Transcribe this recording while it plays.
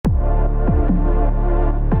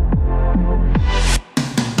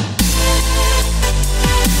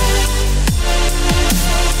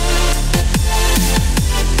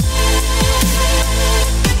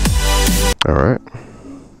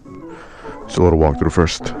Just a little walk through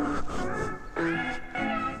first.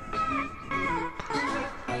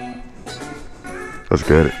 Let's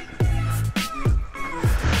get it.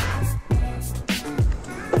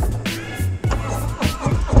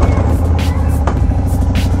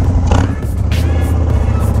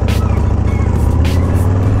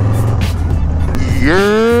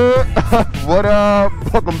 Yeah, what up?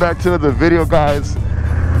 Welcome back to the video, guys.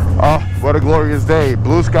 Oh, what a glorious day.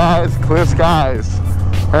 Blue skies, clear skies,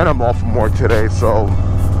 and I'm off from work today, so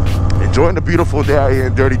enjoying the beautiful day out here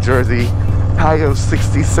in dirty Jersey. High of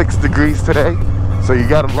 66 degrees today, so you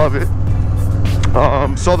gotta love it.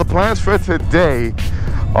 So the plans for today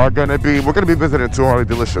are gonna be, we're gonna be visiting 2 Harley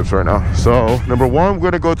dealerships right now. So number one,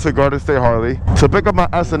 we're gonna go to Garden State Harley to pick up my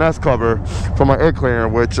S&S cover for my air cleaner,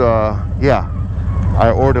 which yeah,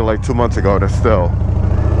 I ordered like 2 months ago, and it's still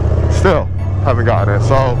haven't gotten it.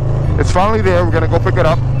 So it's finally there. We're gonna go pick it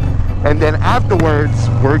up, and then afterwards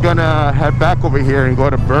we're gonna head back over here and go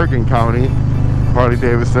to Bergen County, Harley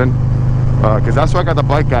Davidson, because that's where I got the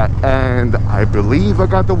bike at, and I believe I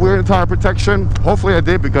got the rear tire protection. Hopefully I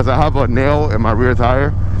did, because I have a nail in my rear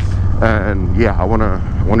tire, and yeah, I want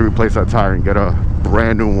to replace that tire and get a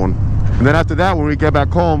brand new one. And then after that, when we get back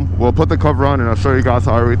home, we'll put the cover on and I'll show you guys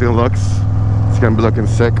how everything looks. It's gonna be looking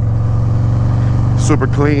sick, super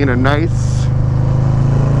clean and nice.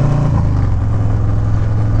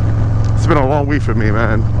 It's been a long week for me,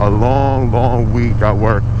 man. A long week at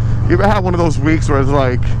work. You ever had one of those weeks where it's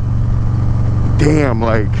like, damn,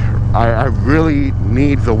 like I really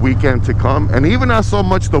need the weekend to come? And even not so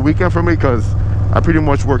much the weekend for me, because I pretty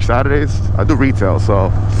much work Saturdays. I do retail,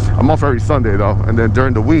 so I'm off every Sunday though, and then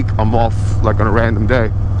during the week I'm off like on a random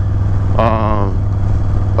day.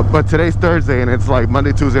 But today's Thursday, and it's like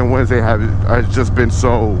Monday, Tuesday, and Wednesday has just been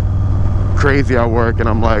so crazy at work, and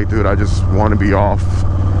I'm like, dude, I just want to be off.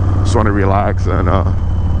 Just want to relax and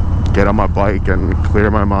get on my bike and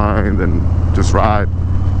clear my mind and just ride.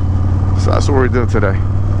 So that's what we're doing today.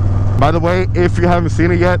 By the way, if you haven't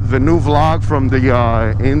seen it yet, the new vlog from the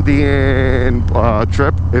Indian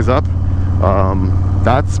trip is up.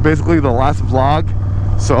 That's basically the last vlog,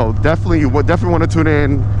 so definitely want to tune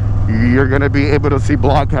in. You're gonna be able to see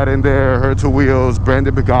Blockhead in there, Her Two Wheels,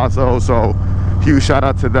 Brandon Picasso, so huge shout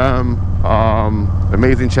out to them.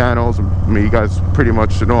 Amazing channels. I mean, you guys pretty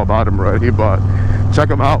much should know about them already, but check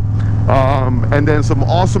them out. And then some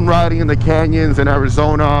awesome riding in the canyons in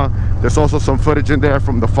Arizona. There's also some footage in there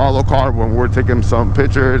from the follow car when we're taking some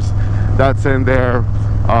pictures. That's in there.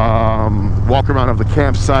 Walk around of the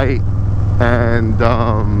campsite, and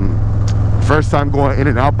first time going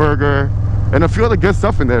In-N-Out Burger, and a few other good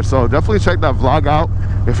stuff in there. So definitely check that vlog out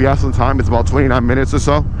if you have some time. It's about 29 minutes or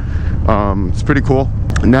so. It's pretty cool.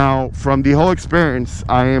 Now, from the whole experience,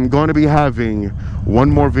 I am going to be having one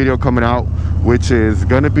more video coming out, which is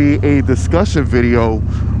going to be a discussion video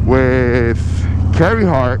with Carrie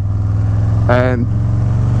Hart and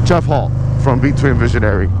Jeff Hall from Between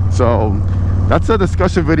Visionary. So that's a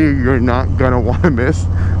discussion video you're not going to want to miss.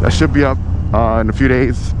 That should be up in a few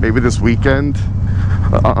days, maybe this weekend.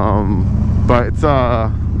 But it's,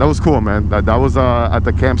 that was cool, man. That was at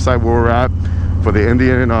the campsite where we're at for the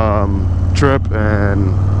Indian trip, and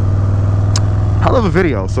hell of a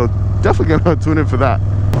video, so definitely gonna tune in for that.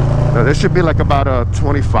 Now, this should be like about a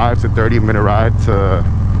 25 to 30 minute ride to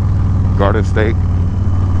Garden State.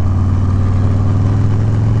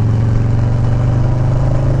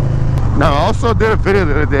 Now, I also did a video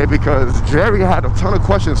the other day because Jerry had a ton of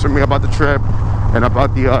questions for me about the trip and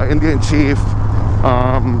about the Indian Chief,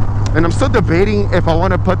 and I'm still debating if I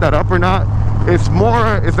want to put that up or not. It's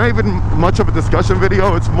not even much of a discussion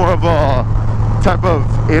video. It's more of a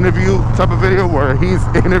interview type of video where he's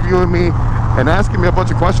interviewing me and asking me a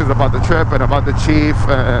bunch of questions about the trip and about the Chief,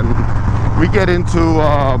 and we get into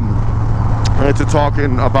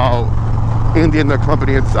talking about Indian, the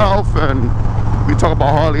company itself, and we talk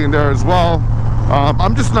about Harley in there as well.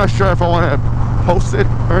 I'm just not sure if I want to post it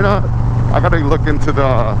or not. I gotta look into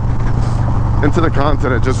the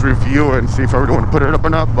content and just review it and see if I really want to put it up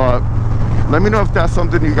or not. But let me know if that's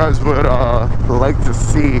something you guys would like to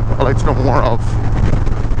see or like to know more of,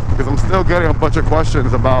 because I'm still getting a bunch of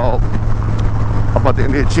questions about the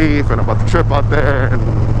Indian Chief and about the trip out there, and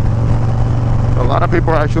a lot of people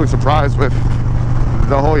are actually surprised with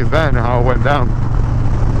the whole event and how it went down,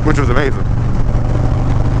 which was amazing.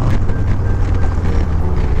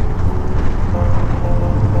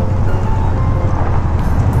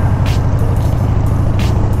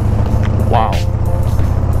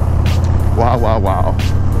 Wow.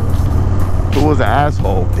 Who was the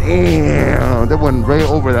asshole? Damn, they went right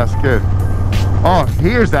over that skid. Oh,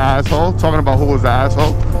 here's the asshole. Talking about who was the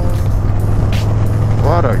asshole.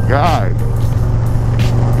 What a guy.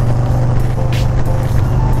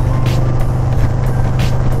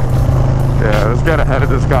 get ahead of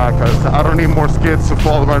this guy because I don't need more skids to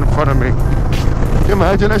fall right in front of me. Can you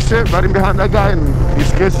imagine that shit? Riding behind that guy and these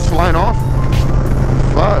skids just flying off?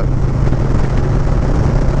 Fuck.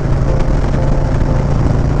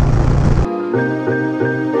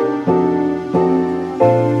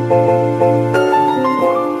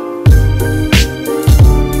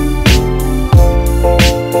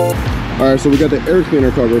 Alright, so we got the air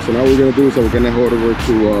cleaner cover, so now what we're gonna do is we're gonna head over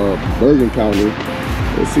to Bergen County.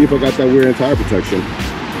 Let's see if I got that weird tire protection.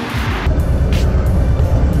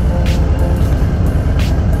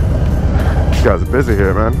 These guys are busy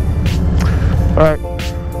here, man. Alright,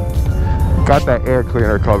 got that air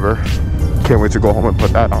cleaner cover. Can't wait to go home and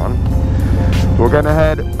put that on. We're gonna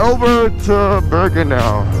head over to Bergen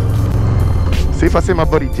now. See if I see my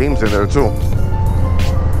buddy James in there too.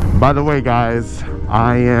 By the way, guys,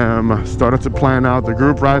 I am starting to plan out the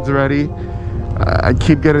group rides already. I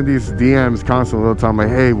keep getting these DMs constantly all the time, like,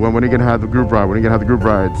 hey, when are you gonna have the group ride? When are you gonna have the group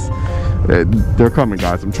rides? They're coming,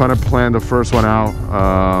 guys. I'm trying to plan the first one out.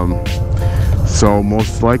 So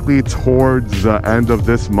most likely towards the end of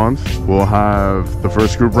this month, we'll have the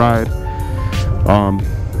first group ride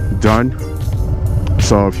done.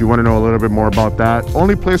 So if you want to know a little bit more about that,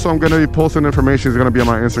 only place I'm going to be posting information is going to be on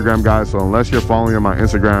my Instagram, guys. So unless you're following me on my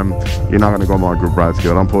Instagram, you're not going to go on my group rides,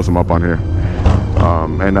 kid. I'm posting them up on here.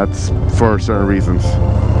 And that's for certain reasons.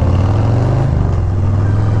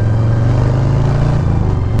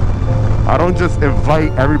 I don't just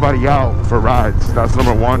invite everybody out for rides. That's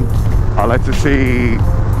number one. I like to see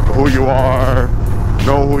who you are,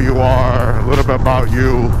 know who you are, a little bit about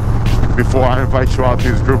you before I invite you out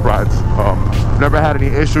to these group rides. Never had any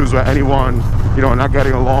issues with anyone, you know, not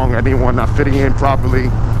getting along, anyone not fitting in properly.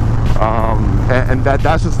 And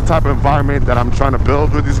that's just the type of environment that I'm trying to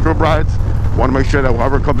build with these group rides. Want to make sure that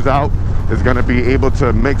whoever comes out is going to be able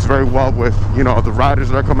to mix very well with, you know, the riders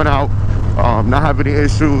that are coming out, not have any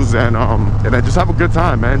issues, and then just have a good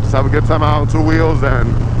time, man. Just have a good time out on two wheels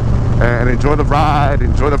and enjoy the ride,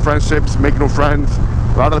 enjoy the friendships, make new friends.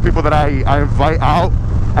 A lot of the people that I invite out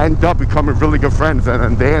end up becoming really good friends,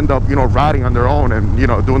 and they end up, you know, riding on their own and, you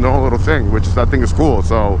know, doing their own little thing, which I think is cool.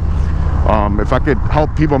 So if I could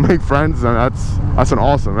help people make friends, then that's an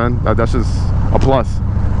awesome, man. That's just a plus.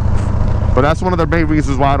 But that's one of the main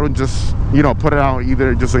reasons why I don't just, you know, put it out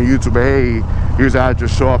either just on YouTube. Hey, here's the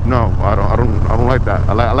address, show up. No, I don't like that.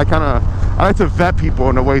 I like to vet people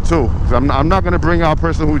in a way too. I'm not gonna bring out a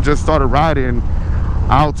person who just started riding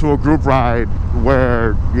out to a group ride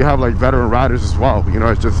where you have like veteran riders as well. You know,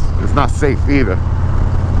 it's not safe either.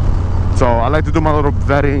 So I like to do my little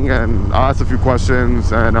vetting and I'll ask a few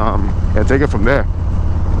questions and take it from there.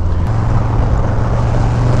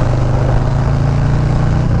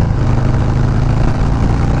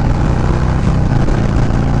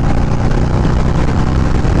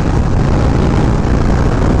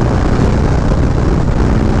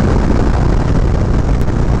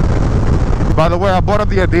 By the way, I brought up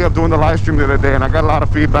the idea of doing the live stream the other day and I got a lot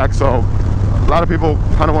of feedback, so a lot of people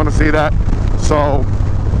kind of want to see that. So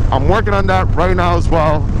I'm working on that right now as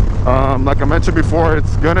well. Like I mentioned before,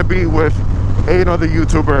 it's gonna be with another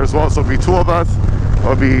YouTuber as well, so it'll be two of us.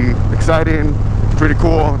 It'll be exciting, pretty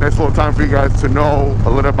cool. Nice little time for you guys to know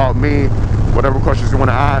a little about me, whatever questions you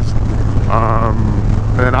want to ask.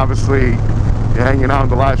 And then obviously you're hanging out on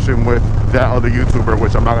the live stream with that other YouTuber,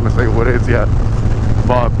 which I'm not gonna say what it is yet.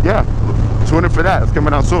 But yeah, tune in for that. It's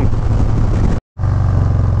coming out soon.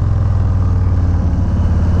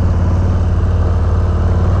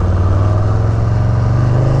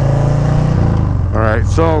 Alright,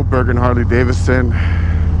 so Bergen Harley Davidson.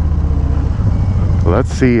 Let's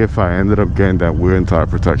see if I ended up getting that weird and tire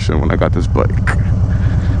protection when I got this bike.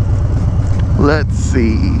 Let's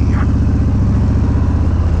see.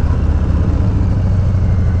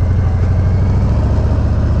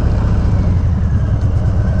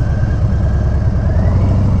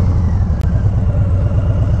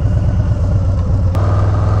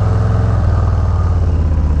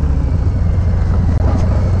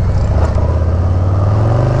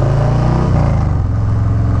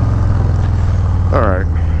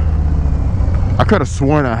 I could have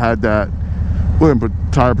sworn I had that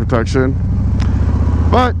tire protection,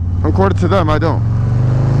 but according to them, I don't.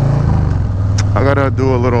 I gotta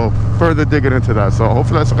do a little further digging into that, so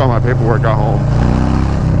hopefully I still got my paperwork at home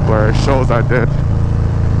where it shows I did.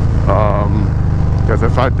 Because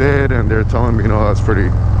if I did and they're telling me, you know, that's pretty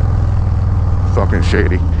fucking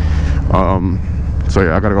shady. So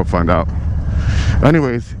yeah, I gotta go find out.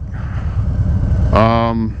 Anyways,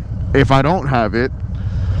 if I don't have it,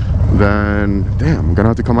 then damn, I'm gonna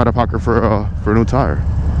have to come out of pocket for a new tire.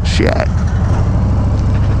 Shit.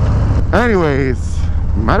 Anyways,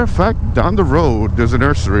 Matter of fact, down the road there's a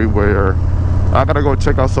nursery where I gotta go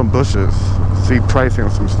check out some bushes, see pricing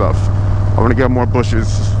on some stuff. I want to get more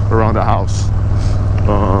bushes around the house.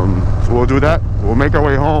 So we'll do that. We'll make our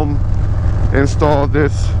way home, install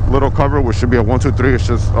this little cover, which should be a 1, 2, 3. It's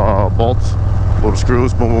just bolts, little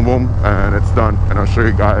screws, boom, boom, boom, and it's done. And I'll show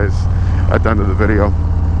you guys at the end of the video.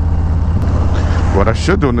 What I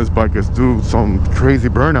should do on this bike is do some crazy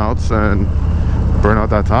burnouts and burn out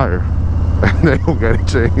that tire, and then we'll get it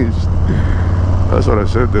changed. That's what I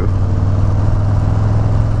should do.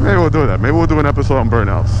 Maybe we'll do that. Maybe we'll do an episode on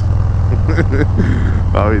burnouts.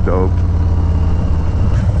 That'll be dope.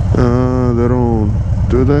 They don't,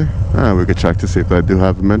 do they? We could check to see if I do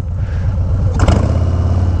have them in.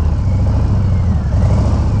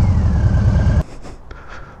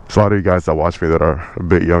 There's a lot of you guys that watch me that are a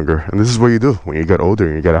bit younger, and this is what you do when you get older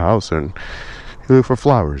and you get a house, and you look for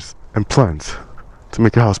flowers and plants to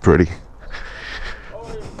make your house pretty.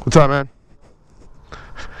 What's up, man?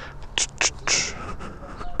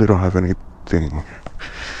 They don't have anything.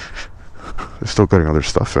 They're still getting other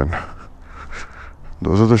stuff in.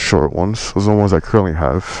 Those are the short ones. Those are the ones I currently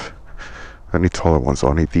have. I need taller ones.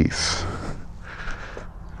 I'll need these.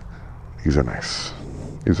 These are nice.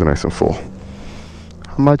 These are nice and full.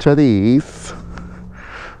 How much are these?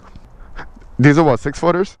 These are what,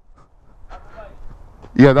 6-footers?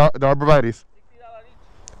 Yeah, the arborvitaes.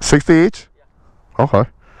 $60 each? Yeah. Okay. Let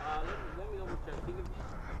me double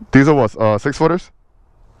check. These are what, 6-footers?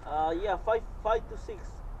 Yeah, 5 to 6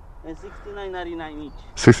 and $69.99 each.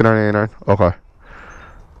 $69.99. Okay.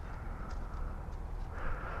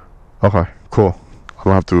 Okay, cool. I'm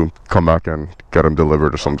gonna have to come back and get them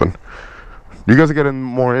delivered or something. You guys are getting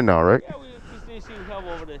more in now, right? Yeah, we still have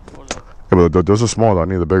over there. Yeah, but those are small though. I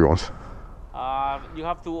need the bigger ones. You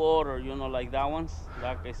have to order, you know, like that ones.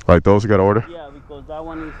 Like those you gotta order? Yeah, because that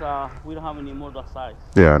one is, we don't have any more that size.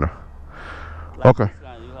 Yeah, I know. Like okay.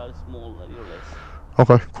 You have small, a little less.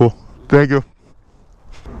 Okay, cool. Thank you.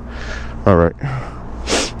 Alright.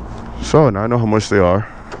 So now I know how much they are.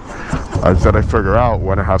 I just gotta figure out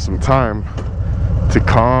when I have some time to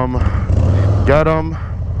come get them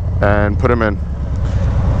and put them in.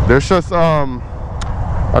 There's just I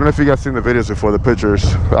don't know if you guys seen the videos before, the pictures.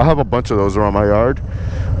 I have a bunch of those around my yard,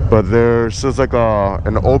 but there's just like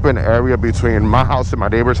an open area between my house and my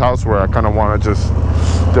neighbor's house where I kind of want to just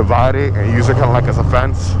divide it and use it kind of like as a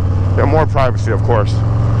fence. They're more privacy, of course,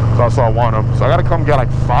 so that's why I want them. So I gotta come get like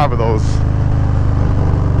 5 of those.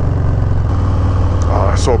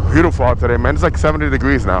 Oh, it's so beautiful out today, man. It's like 70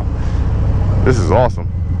 degrees now. This is awesome.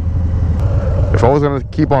 If I was gonna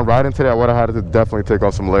keep on riding today, I would have had to definitely take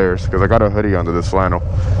off some layers because I got a hoodie under this flannel.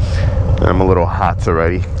 And I'm a little hot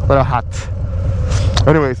already. A little hot.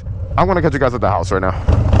 Anyways, I'm gonna catch you guys at the house right now.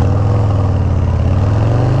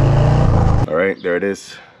 All right, there it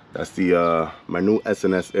is. That's the my new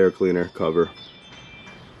SNS air cleaner cover.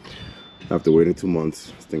 After waiting 2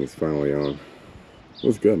 months, this thing is finally on. It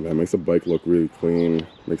was good, man. Makes the bike look really clean,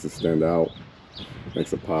 makes it stand out,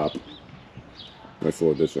 makes it pop. Nice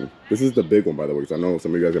little addition. This is the big one, by the way, because I know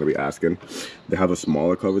some of you guys are gonna be asking. They have a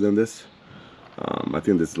smaller cover than this. I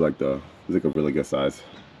think this is like a really good size.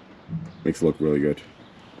 Makes it look really good.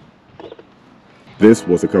 This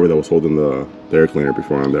was the cover that was holding the air cleaner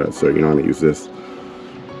before on that, so you know how to use this.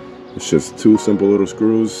 It's just 2 simple little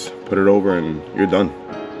screws, put it over, and you're done.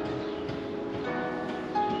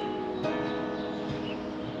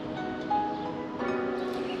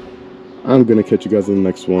 I'm gonna catch you guys in the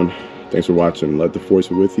next one. Thanks for watching. Let the force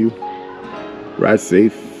be with you. Ride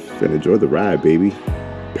safe and enjoy the ride, baby.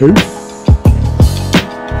 Peace.